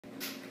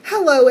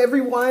Hello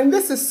everyone,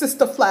 this is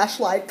Sista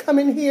Flashlight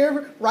coming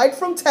here right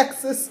from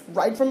Texas,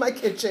 right from my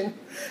kitchen.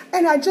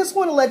 And I just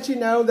want to let you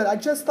know that I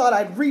just thought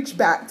I'd reach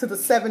back to the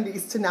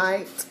 70s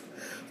tonight.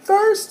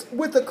 First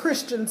with a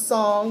Christian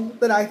song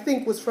that I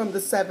think was from the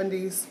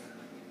 70s.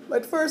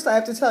 But first I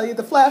have to tell you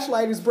the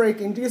flashlight is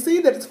breaking. Do you see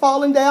that it's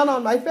falling down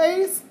on my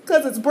face?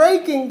 Because it's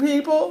breaking,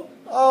 people.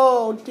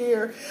 Oh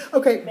dear.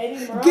 Okay,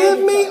 give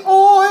me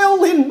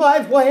oil in my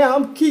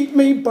lamp, keep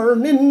me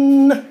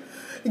burning.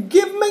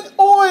 Give me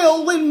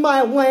oil in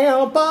my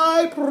lamp,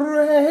 I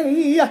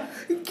pray.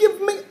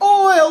 Give me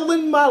oil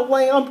in my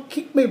lamp,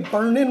 keep me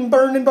burning,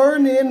 burning,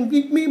 burning.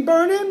 Keep me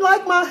burning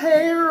like my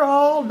hair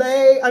all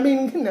day.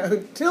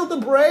 Till the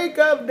break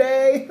of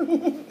day.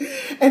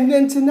 And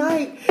then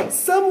tonight,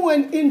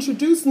 someone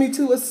introduced me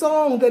to a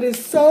song that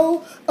is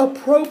so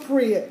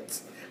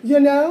appropriate. You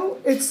know,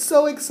 it's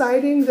so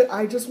exciting that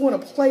I just want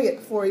to play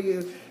it for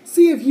you.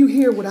 See if you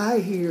hear what I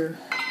hear.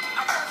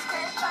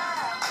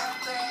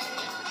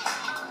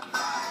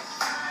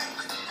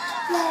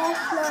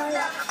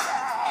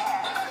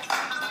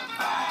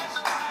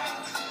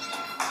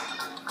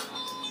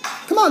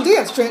 Come on,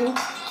 dance, Trenton.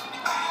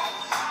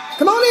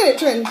 Come on in it,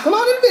 Trenton. Come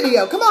on in the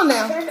video. Come on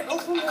now.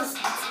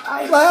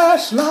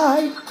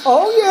 Flashlight.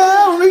 Oh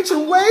yeah,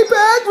 reaching way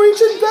back,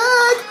 reaching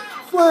back.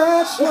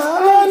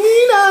 Flashlight.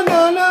 Na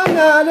na na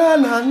na na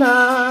na na.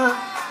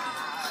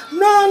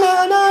 Na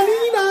na na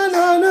na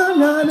na na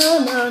na na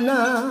na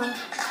na.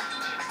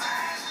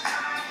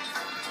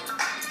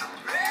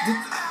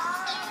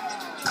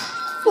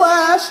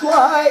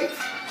 Flashlight.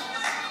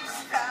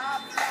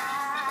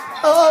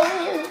 Oh.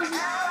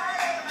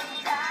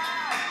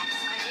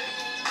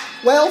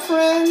 Well,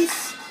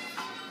 friends,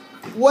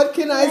 what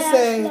can I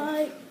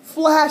say?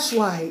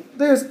 Flashlight.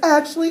 There's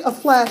actually a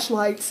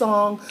flashlight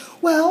song.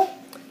 Well,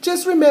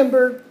 just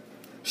remember,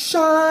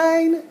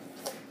 shine,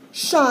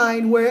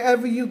 shine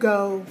wherever you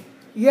go.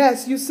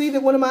 Yes, you see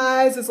that one of my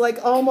eyes is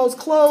like almost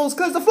closed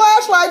because the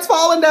flashlight's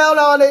falling down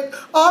on it.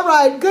 All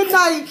right, good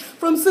night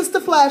from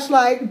Sista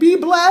Flashlight. Be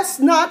blessed,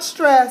 not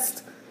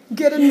stressed.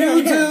 Get a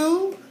new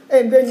do,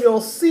 and then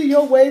you'll see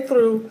your way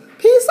through.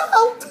 Peace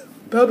out.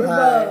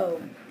 Bye-bye.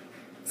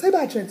 Say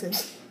bye, Trenton.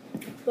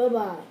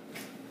 Bye-bye.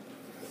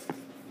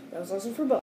 That was also for both.